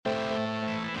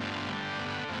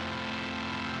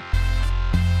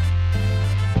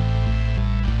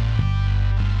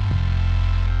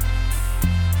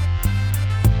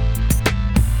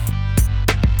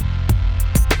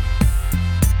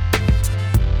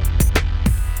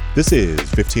This is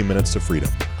 15 Minutes to Freedom.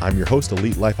 I'm your host,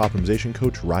 Elite Life Optimization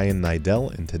Coach Ryan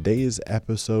Niddel, and today's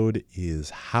episode is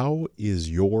How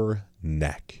is Your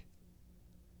Neck?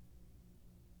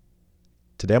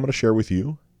 Today I'm going to share with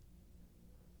you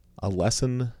a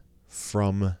lesson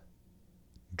from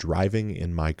driving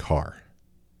in my car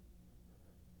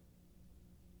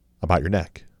about your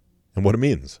neck and what it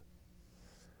means.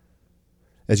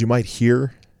 As you might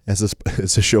hear as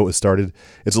the show has started,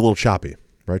 it's a little choppy.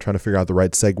 Right, trying to figure out the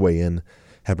right segue in,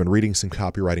 have been reading some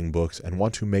copywriting books, and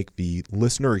want to make the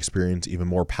listener experience even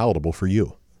more palatable for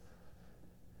you.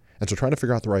 And so trying to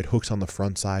figure out the right hooks on the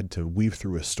front side to weave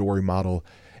through a story model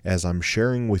as I'm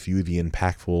sharing with you the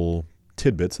impactful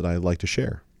tidbits that I like to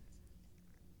share.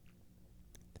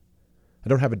 I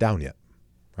don't have it down yet,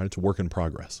 right? It's a work in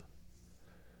progress.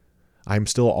 I'm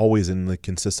still always in the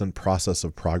consistent process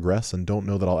of progress and don't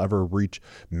know that I'll ever reach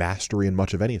mastery in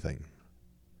much of anything.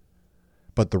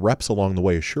 But the reps along the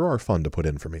way sure are fun to put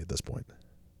in for me at this point.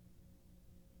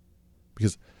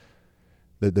 Because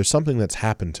there's something that's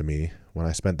happened to me when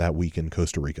I spent that week in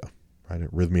Costa Rica, right,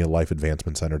 at Rhythmia Life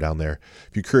Advancement Center down there.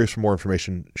 If you're curious for more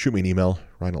information, shoot me an email,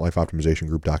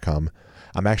 ryan@lifeoptimizationgroup.com.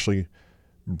 I'm actually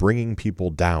bringing people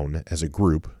down as a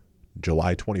group,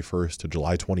 July 21st to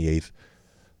July 28th.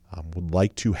 Would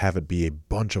like to have it be a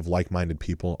bunch of like-minded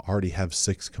people. Already have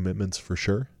 6 commitments for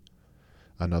sure.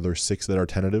 Another 6 that are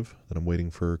tentative that I'm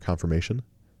waiting for confirmation.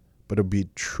 But it would be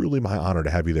truly my honor to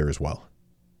have you there as well.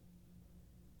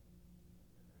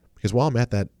 Because while I'm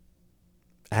at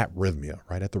Rhythmia,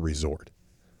 right at the resort,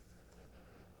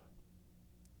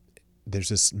 there's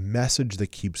this message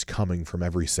that keeps coming from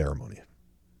every ceremony.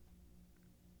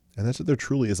 And that's that there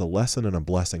truly is a lesson and a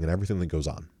blessing in everything that goes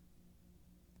on.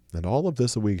 And all of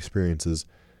this that we experience is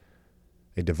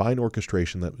a divine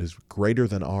orchestration that is greater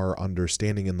than our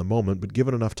understanding in the moment, but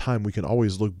given enough time, we can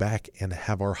always look back and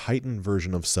have our heightened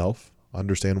version of self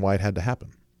understand why it had to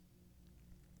happen.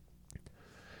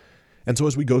 And so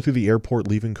as we go through the airport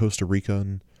leaving Costa Rica,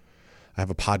 and I have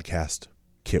a podcast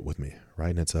kit with me,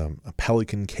 right? And it's a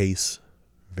Pelican case,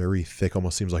 very thick,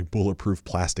 almost seems like bulletproof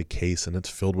plastic case, and it's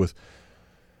filled with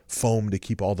foam to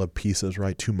keep all the pieces,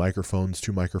 right? 2 microphones,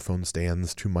 2 microphone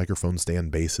stands, 2 microphone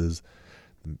stand bases,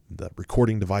 the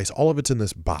recording device, all of it's in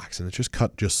this box, and it's just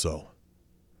cut just so.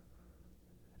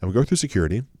 And we go through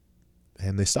security,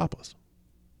 and they stop us.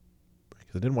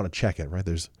 Because I didn't want to check it, right?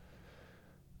 There's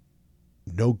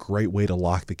no great way to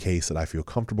lock the case that I feel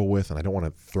comfortable with, and I don't want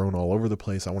it thrown all over the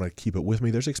place. I want to keep it with me.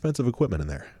 There's expensive equipment in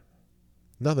there.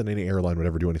 Not that any airline would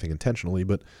ever do anything intentionally,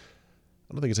 but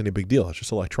I don't think it's any big deal. It's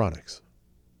just electronics.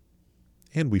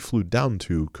 And we flew down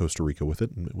to Costa Rica with it,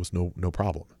 and it was no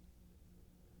problem.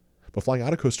 But flying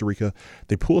out of Costa Rica,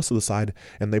 they pull us to the side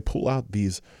and they pull out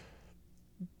these,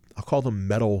 I'll call them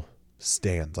metal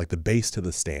stands, like the base to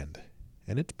the stand.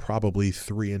 And it's probably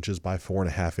 3 inches by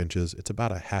 4.5 inches. It's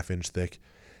about a 1/2 inch thick.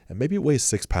 And maybe it weighs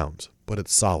 6 pounds, but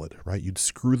it's solid, right? You'd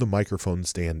screw the microphone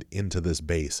stand into this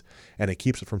base and it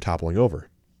keeps it from toppling over.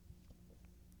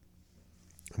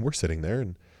 And we're sitting there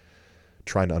and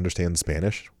trying to understand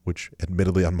Spanish, which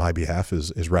admittedly on my behalf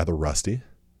is rather rusty.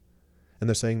 And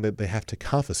they're saying that they have to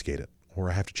confiscate it or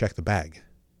I have to check the bag.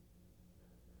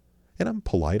 And I'm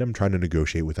polite. I'm trying to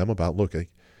negotiate with them about, look, I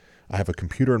have a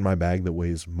computer in my bag that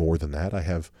weighs more than that. I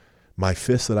have my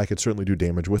fist that I could certainly do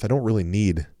damage with. I don't really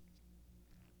need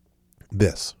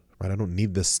this, right? I don't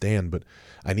need this stand, but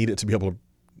I need it to be able to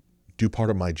do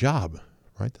part of my job,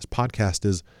 right? This podcast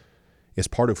is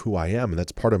part of who I am, and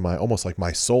that's part of my, almost like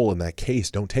my soul in that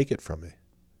case. Don't take it from me.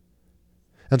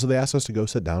 And so they asked us to go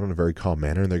sit down in a very calm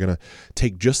manner, and they're going to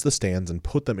take just the stands and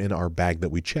put them in our bag that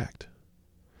we checked.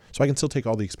 So I can still take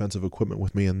all the expensive equipment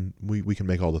with me, and we can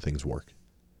make all the things work.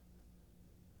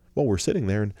 Well, we're sitting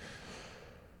there, and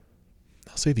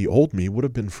I'll say the old me would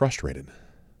have been frustrated.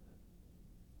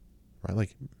 Right?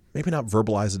 Like, maybe not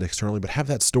verbalize it externally, but have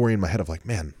that story in my head of like,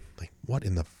 man, like, what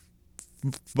in the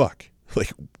fuck?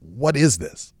 Like, what is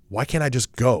this? Why can't I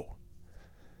just go?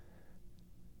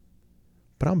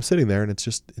 But I'm sitting there and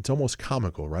it's almost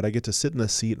comical, right? I get to sit in the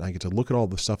seat and I get to look at all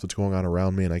the stuff that's going on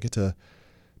around me and I get to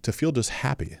feel just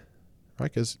happy,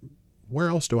 right? Because where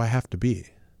else do I have to be?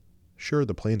 Sure,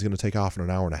 the plane's going to take off in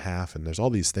 1.5 hours and there's all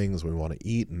these things we want to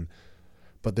eat,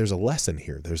 but there's a lesson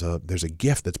here. There's a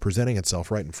gift that's presenting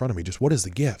itself right in front of me. Just what is the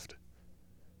gift?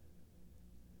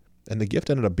 And the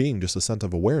gift ended up being just a sense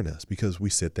of awareness because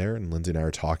we sit there and Lindsay and I are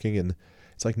talking and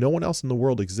it's like no one else in the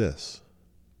world exists.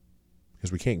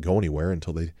 Because we can't go anywhere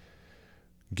until they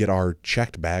get our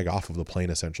checked bag off of the plane,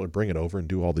 essentially, bring it over and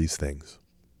do all these things.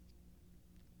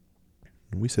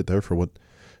 And we sit there for what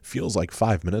feels like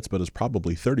 5 minutes, but is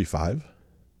probably 35,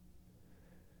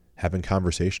 having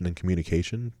conversation and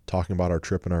communication, talking about our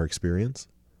trip and our experience,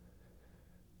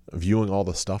 viewing all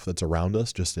the stuff that's around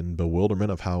us just in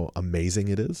bewilderment of how amazing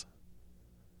it is.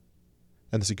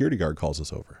 And the security guard calls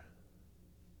us over.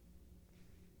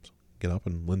 So get up,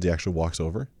 and Lindsay actually walks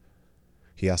over.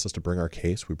 He asks us to bring our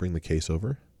case. We bring the case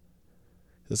over.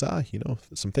 He says,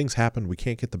 some things happened. We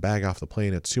can't get the bag off the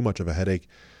plane. It's too much of a headache.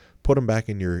 Put them back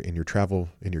in your travel,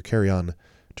 in your carry-on.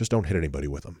 Just don't hit anybody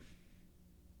with them.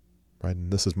 Right?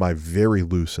 And this is my very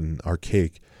loose and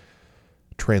archaic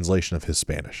translation of his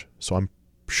Spanish. So I'm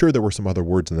sure there were some other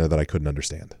words in there that I couldn't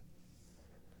understand.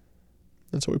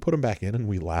 And so we put them back in, and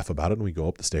we laugh about it, and we go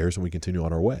up the stairs, and we continue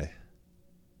on our way.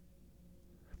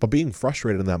 But being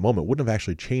frustrated in that moment wouldn't have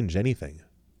actually changed anything.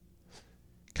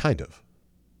 Kind of.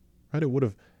 Right? It would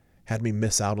have had me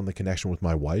miss out on the connection with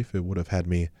my wife. It would have had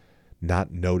me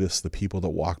not notice the people that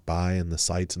walk by and the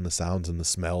sights and the sounds and the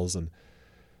smells and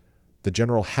the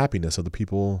general happiness of the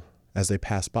people as they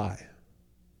pass by.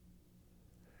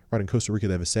 Right, in Costa Rica,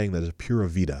 they have a saying that is pura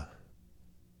vida.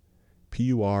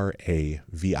 Puravida.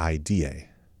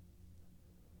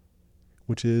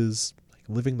 Which is like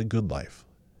living the good life.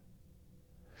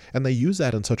 And they use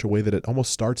that in such a way that it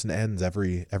almost starts and ends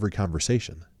every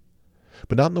conversation.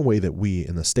 But not in the way that we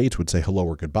in the States would say hello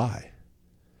or goodbye.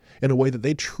 In a way that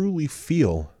they truly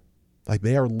feel like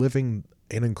they are living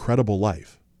an incredible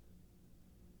life.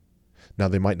 Now,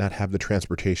 they might not have the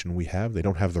transportation we have. They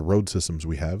don't have the road systems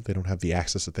we have. They don't have the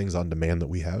access to things on demand that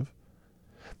we have.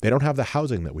 They don't have the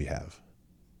housing that we have.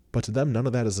 But to them, none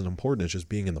of that is as important as just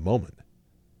being in the moment.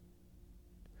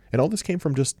 And all this came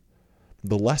from just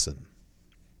the lesson.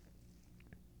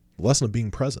 The lesson of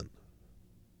being present.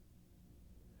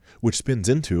 Which spins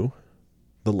into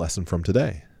the lesson from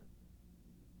today.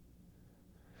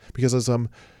 Because as I'm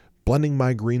blending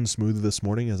my green smoothie this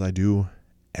morning, as I do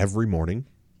every morning,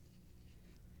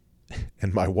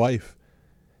 and my wife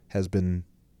has been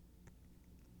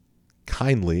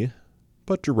kindly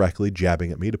but directly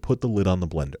jabbing at me to put the lid on the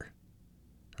blender.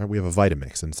 All right, we have a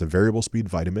Vitamix, and it's a variable speed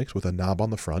Vitamix with a knob on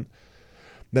the front.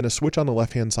 Then a switch on the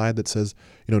left-hand side that says,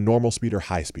 normal speed or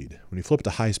high speed. When you flip it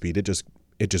to high speed, it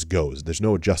just goes. There's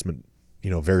no adjustment,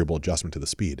 variable adjustment to the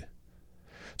speed.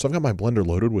 So I've got my blender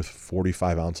loaded with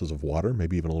 45 ounces of water,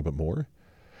 maybe even a little bit more.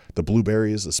 The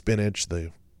blueberries, the spinach,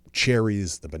 the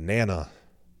cherries, the banana,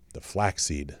 the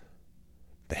flaxseed,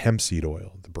 the hemp seed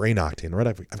oil, the brain octane, right?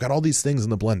 I've got all these things in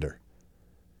the blender.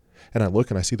 And I look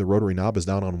and I see the rotary knob is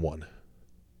down on 1.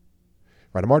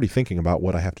 Right, I'm already thinking about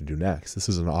what I have to do next. This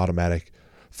is an automatic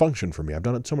function for me. I've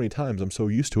done it so many times. I'm so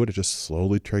used to it. It just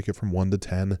slowly take it from 1 to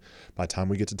 10. By the time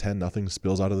we get to 10, nothing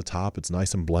spills out of the top. It's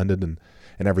nice and blended and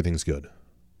everything's good.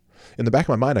 In the back of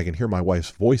my mind, I can hear my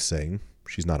wife's voice saying,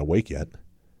 she's not awake yet,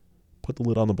 put the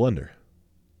lid on the blender.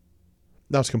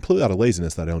 Now, it's completely out of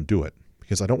laziness that I don't do it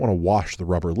because I don't want to wash the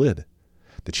rubber lid.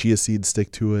 The chia seeds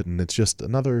stick to it, and it's just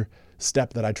another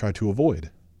step that I try to avoid.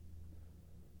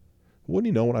 Wouldn't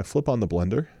you know, when I flip on the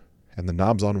blender and the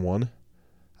knob's on 1,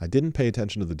 I didn't pay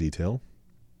attention to the detail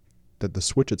that the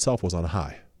switch itself was on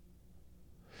high.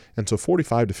 And so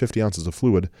 45 to 50 ounces of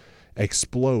fluid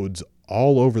explodes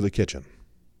all over the kitchen.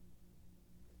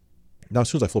 Now, as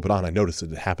soon as I flip it on, I notice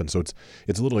it happens. So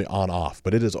it's literally on-off,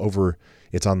 but it's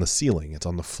on the ceiling, it's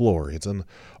on the floor, it's on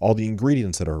all the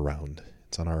ingredients that are around.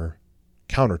 It's on our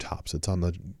countertops, it's on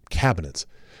the cabinets.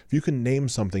 If you can name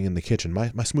something in the kitchen, my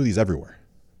smoothie's everywhere.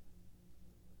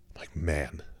 I'm like,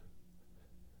 man,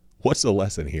 what's the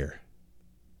lesson here?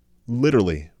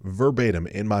 Literally, verbatim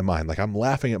in my mind. Like, I'm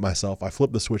laughing at myself. I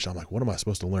flip the switch, I'm like, what am I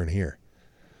supposed to learn here?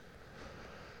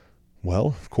 Well,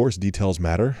 of course, details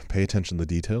matter. Pay attention to the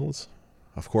details.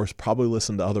 Of course, probably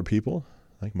listen to other people,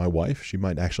 like my wife. She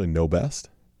might actually know best.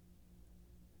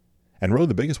 And really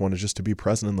the biggest one is just to be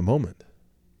present in the moment.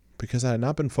 Because had I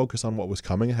not been focused on what was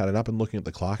coming, had I not been looking at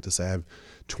the clock to say I have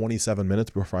 27 minutes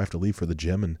before I have to leave for the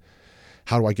gym, and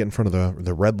how do I get in front of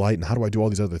the red light, and how do I do all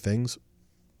these other things,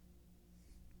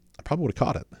 I probably would have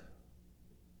caught it.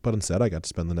 But instead, I got to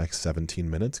spend the next 17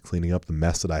 minutes cleaning up the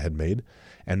mess that I had made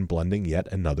and blending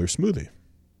yet another smoothie.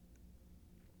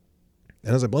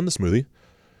 And as I blend the smoothie,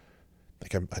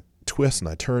 I twist and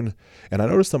I turn, and I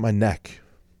notice that my neck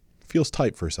feels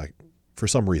tight for a second, for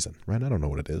some reason, right? I don't know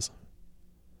what it is.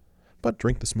 But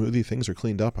drink the smoothie, things are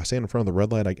cleaned up. I stand in front of the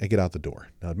red light, I get out the door.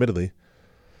 Now, admittedly,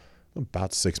 I'm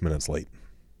about 6 minutes late.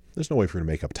 There's no way for me to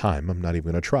make up time. I'm not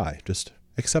even going to try. Just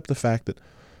accept the fact that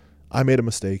I made a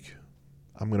mistake.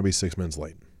 I'm going to be 6 minutes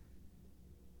late.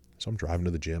 So I'm driving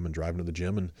to the gym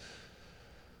and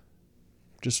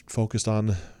just focused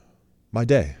on my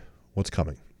day, what's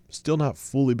coming. Still not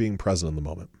fully being present in the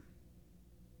moment.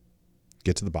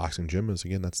 Get to the boxing gym, as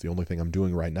again, that's the only thing I'm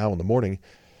doing right now in the morning.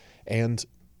 and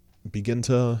begin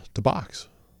to box.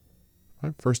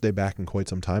 Right? First day back in quite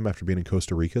some time after being in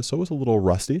Costa Rica, so it was a little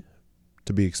rusty,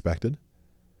 to be expected.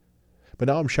 But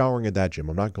now I'm showering at that gym.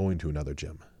 I'm not going to another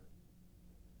gym.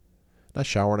 I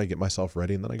shower and I get myself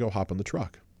ready, and then I go hop in the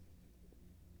truck.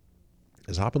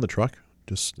 As I hop in the truck,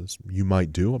 just as you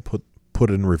might do, I put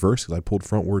it in reverse because I pulled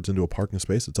frontwards into a parking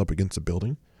space that's up against a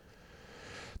building.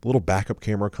 The little backup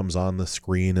camera comes on the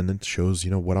screen and it shows,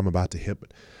 what I'm about to hit.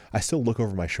 But I still look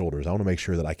over my shoulders. I want to make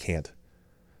sure that I can't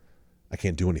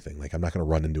do anything. Like, I'm not going to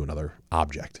run into another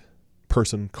object.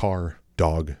 Person, car,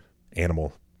 dog,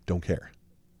 animal, don't care.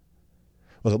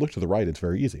 Well, as I look to the right, it's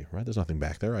very easy, right? There's nothing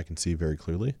back there. I can see very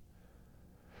clearly.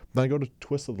 Then I go to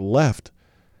twist to the left,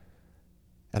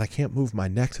 and I can't move my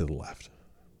neck to the left.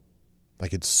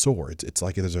 Like, it's sore. It's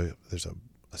like there's a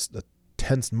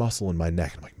tense muscle in my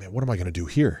neck. I'm like, man, what am I going to do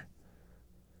here?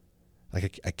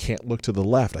 Like, I can't look to the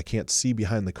left. I can't see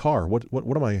behind the car.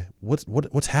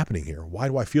 What's happening here? Why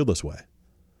do I feel this way?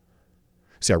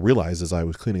 See, I realized as I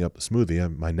was cleaning up the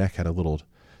smoothie, my neck had a little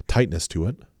tightness to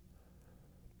it.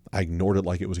 I ignored it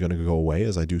like it was going to go away,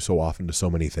 as I do so often to so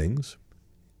many things.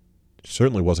 It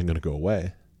certainly wasn't going to go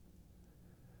away.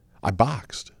 I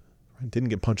boxed. I didn't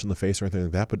get punched in the face or anything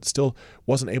like that, but still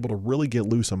wasn't able to really get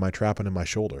loose on my trapping in my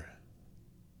shoulder.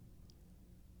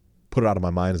 Put it out of my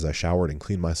mind as I showered and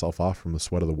cleaned myself off from the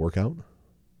sweat of the workout.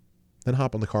 Then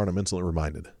hop in the car and I'm instantly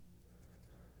reminded.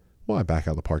 Well, I back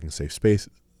out of the parking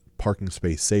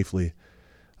space safely.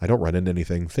 I don't run into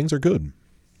anything. Things are good.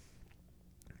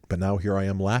 But now here I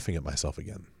am laughing at myself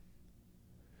again.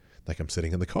 Like I'm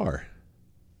sitting in the car.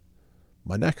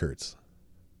 My neck hurts.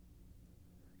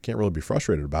 Can't really be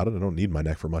frustrated about it. I don't need my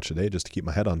neck for much today just to keep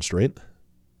my head on straight.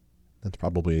 That's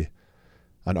probably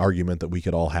an argument that we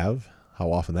could all have,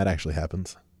 how often that actually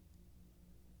happens.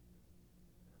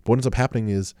 But what ends up happening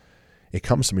is it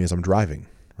comes to me as I'm driving,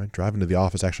 right? Driving to the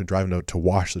office, actually driving to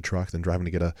wash the truck, then driving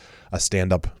to get a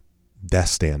stand-up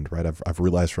desk stand, right? I've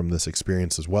realized from this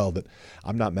experience as well that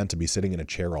I'm not meant to be sitting in a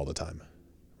chair all the time,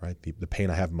 right? The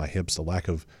pain I have in my hips, the lack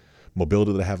of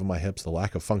mobility that I have in my hips, the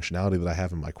lack of functionality that I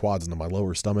have in my quads and in my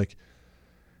lower stomach.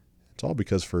 It's all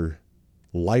because for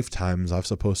lifetimes I've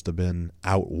supposed to have been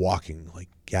out walking, like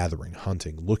gathering,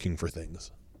 hunting, looking for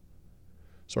things.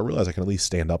 So I realize I can at least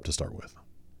stand up to start with.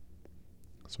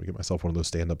 So I get myself one of those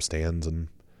stand-up stands and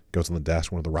goes on the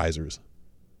desk, one of the risers.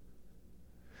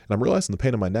 And I'm realizing the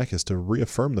pain in my neck is to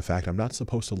reaffirm the fact I'm not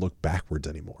supposed to look backwards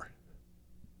anymore.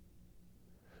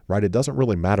 Right? It doesn't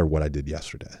really matter what I did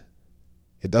yesterday.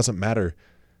 It doesn't matter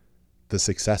the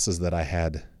successes that I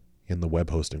had in the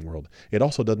web hosting world. It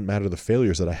also doesn't matter the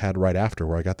failures that I had right after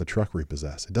where I got the truck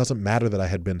repossessed. It doesn't matter that I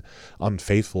had been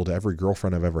unfaithful to every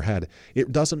girlfriend I've ever had.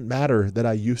 It doesn't matter that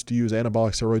I used to use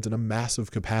anabolic steroids in a massive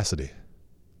capacity.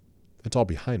 It's all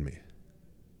behind me.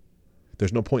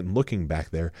 There's no point in looking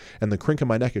back there. And the crink in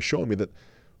my neck is showing me that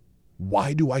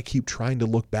why do I keep trying to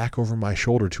look back over my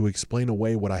shoulder to explain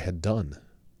away what I had done?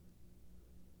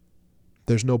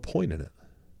 There's no point in it.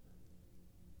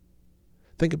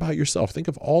 Think about yourself. Think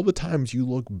of all the times you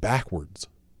look backwards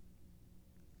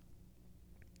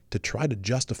to try to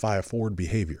justify a forward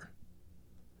behavior,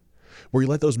 where you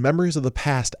let those memories of the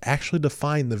past actually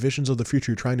define the visions of the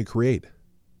future you're trying to create.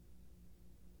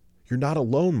 You're not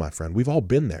alone, my friend. We've all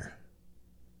been there.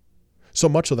 So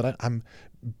much so that I'm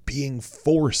being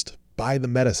forced by the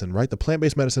medicine, right? The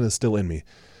plant-based medicine is still in me.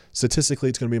 Statistically,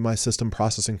 it's going to be my system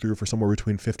processing through for somewhere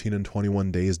between 15 and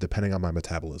 21 days, depending on my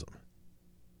metabolism.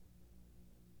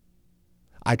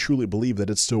 I truly believe that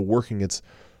it's still working.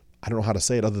 I don't know how to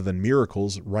say it other than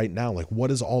miracles right now. Like, what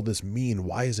does all this mean?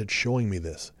 Why is it showing me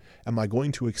this? Am I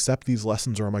going to accept these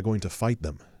lessons or am I going to fight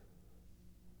them?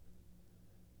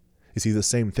 You see, the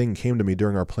same thing came to me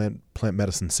during our plant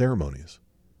medicine ceremonies.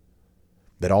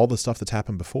 That all the stuff that's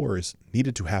happened before is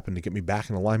needed to happen to get me back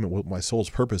in alignment with what my soul's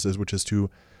purpose is, which is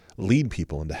to lead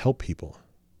people and to help people.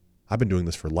 I've been doing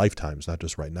this for lifetimes, not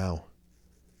just right now.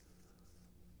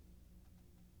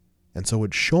 And so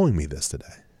it's showing me this today.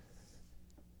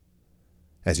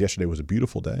 As yesterday was a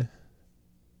beautiful day.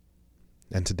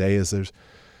 And today as there's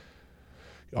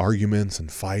arguments and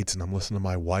fights and I'm listening to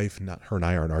my wife, not her and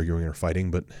I aren't arguing or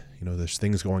fighting, but there's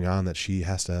things going on that she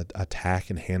has to attack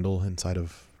and handle inside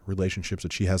of relationships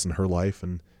that she has in her life.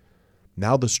 And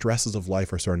now the stresses of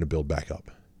life are starting to build back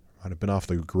up. I've been off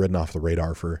the grid and off the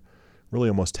radar for really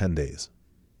almost 10 days.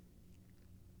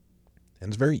 And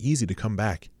it's very easy to come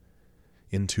back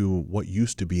into what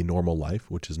used to be normal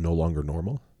life, which is no longer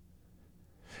normal,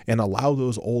 and allow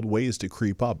those old ways to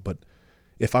creep up. But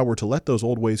if I were to let those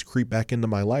old ways creep back into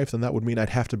my life, then that would mean I'd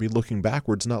have to be looking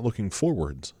backwards, not looking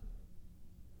forwards.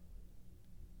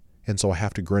 And so I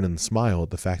have to grin and smile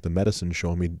at the fact that medicine's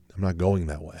showing me I'm not going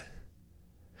that way.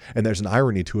 And there's an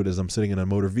irony to it as I'm sitting in a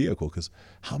motor vehicle, because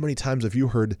how many times have you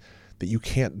heard that you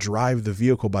can't drive the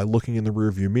vehicle by looking in the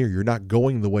rearview mirror? You're not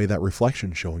going the way that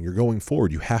reflection's showing. You're going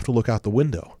forward. You have to look out the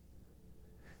window.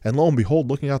 And lo and behold,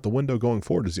 looking out the window going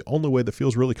forward is the only way that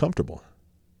feels really comfortable.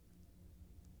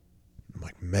 I'm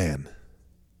like, man,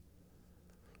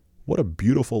 what a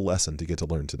beautiful lesson to get to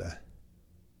learn today.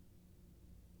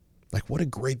 Like, what a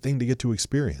great thing to get to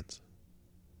experience.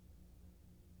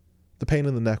 The pain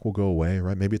in the neck will go away,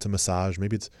 right? Maybe it's a massage.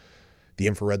 Maybe it's the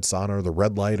infrared sauna or the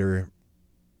red light, or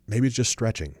maybe it's just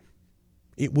stretching.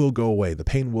 It will go away. The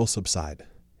pain will subside.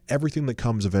 Everything that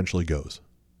comes eventually goes.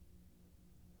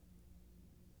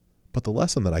 But the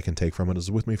lesson that I can take from it is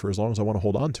with me for as long as I want to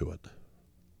hold on to it.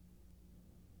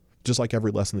 Just like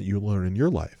every lesson that you learn in your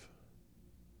life.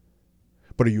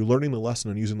 But are you learning the lesson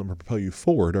and using them to propel you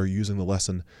forward, or are you using the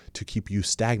lesson to keep you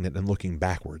stagnant and looking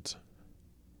backwards?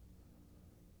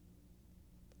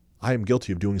 I am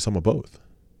guilty of doing some of both.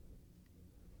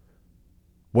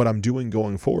 What I'm doing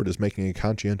going forward is making a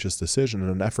conscientious decision and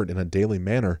an effort in a daily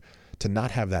manner to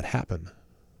not have that happen.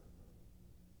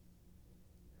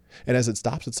 And as it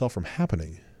stops itself from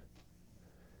happening,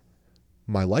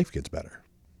 my life gets better.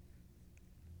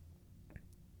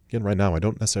 Again, right now, I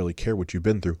don't necessarily care what you've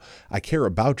been through. I care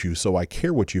about you, so I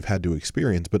care what you've had to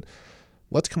experience. But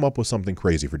let's come up with something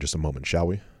crazy for just a moment, shall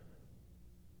we?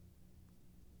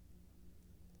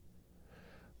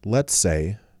 Let's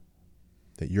say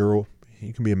that you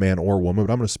can be a man or a woman,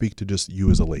 but I'm going to speak to just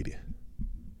you as a lady.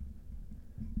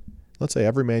 Let's say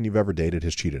every man you've ever dated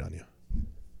has cheated on you.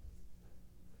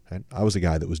 Right? I was a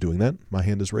guy that was doing that. My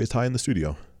hand is raised high in the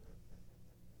studio.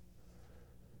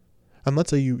 And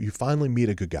let's say you finally meet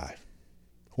a good guy,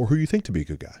 or who you think to be a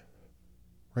good guy.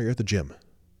 Right? You're at the gym.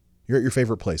 You're at your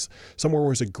favorite place, somewhere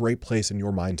where it's a great place in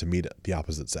your mind to meet the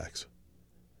opposite sex.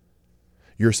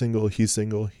 You're single, he's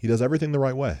single, he does everything the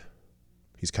right way.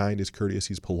 He's kind, he's courteous,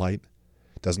 he's polite,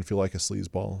 doesn't feel like a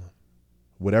sleazeball.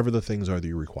 Whatever the things are that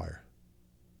you require.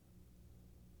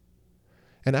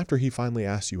 And after he finally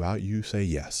asks you out, you say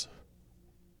yes.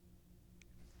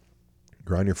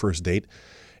 You're on your first date,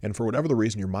 and for whatever the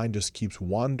reason, your mind just keeps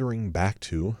wandering back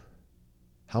to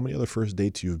how many other first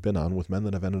dates you've been on with men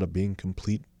that have ended up being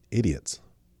complete idiots,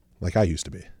 like I used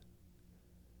to be.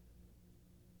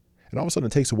 And all of a sudden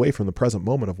it takes away from the present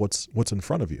moment of what's in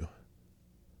front of you.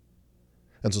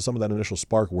 And so some of that initial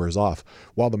spark wears off,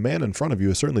 while the man in front of you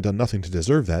has certainly done nothing to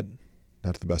deserve that,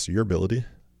 not to the best of your ability.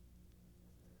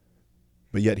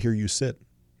 But yet here you sit,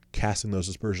 casting those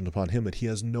aspersions upon him that he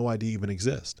has no idea even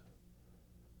exist.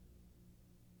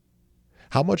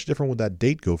 How much different would that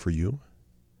date go for you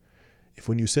if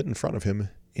when you sit in front of him,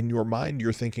 in your mind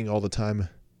you're thinking all the time,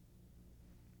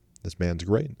 this man's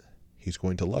great. He's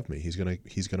going to love me. He's going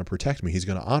to protect me. He's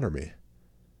going to honor me.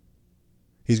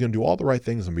 He's going to do all the right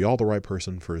things and be all the right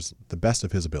person for the best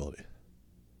of his ability.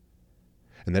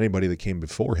 And anybody that came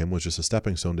before him was just a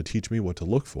stepping stone to teach me what to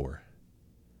look for.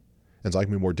 And so I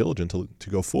can be more diligent to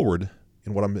go forward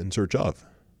in what I'm in search of.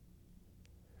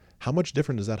 How much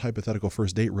different does that hypothetical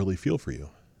first date really feel for you?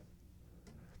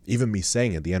 Even me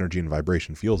saying it, the energy and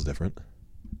vibration feels different.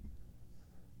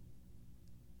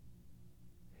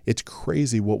 It's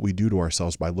crazy what we do to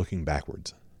ourselves by looking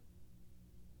backwards.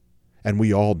 And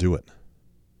we all do it.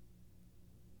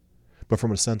 But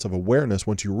from a sense of awareness,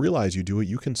 once you realize you do it,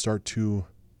 you can start to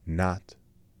not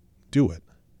do it.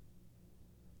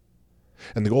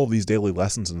 And the goal of these daily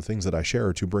lessons and the things that I share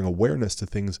are to bring awareness to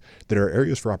things that are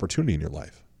areas for opportunity in your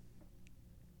life.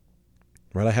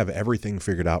 Right? I have everything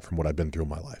figured out from what I've been through in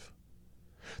my life.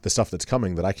 The stuff that's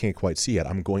coming that I can't quite see yet,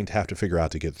 I'm going to have to figure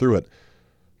out to get through it.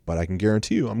 But I can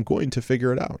guarantee you, I'm going to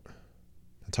figure it out.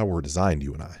 That's how we're designed,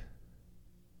 you and I.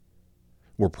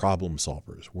 We're problem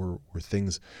solvers.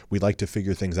 We like to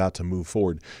figure things out to move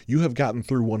forward. You have gotten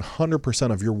through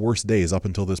 100% of your worst days up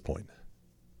until this point.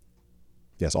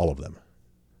 Yes, all of them.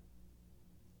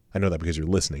 I know that because you're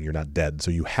listening, you're not dead,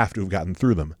 so you have to have gotten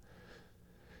through them.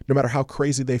 No matter how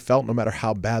crazy they felt, no matter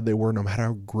how bad they were, no matter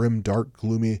how grim, dark,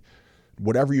 gloomy,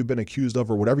 whatever you've been accused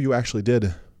of or whatever you actually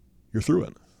did, you're through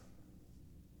it.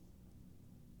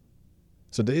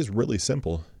 So today's really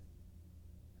simple.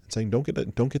 It's saying don't get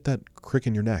that crick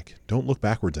in your neck. Don't look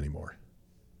backwards anymore.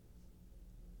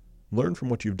 Learn from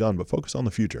what you've done, but focus on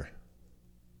the future.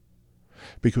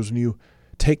 Because when you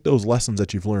take those lessons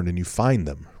that you've learned and you find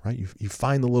them, right? You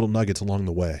find the little nuggets along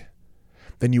the way.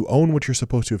 Then you own what you're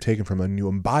supposed to have taken from them and you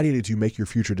embody it as you make your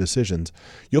future decisions.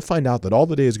 You'll find out that all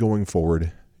the days going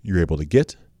forward, you're able to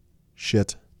get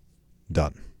shit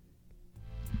done.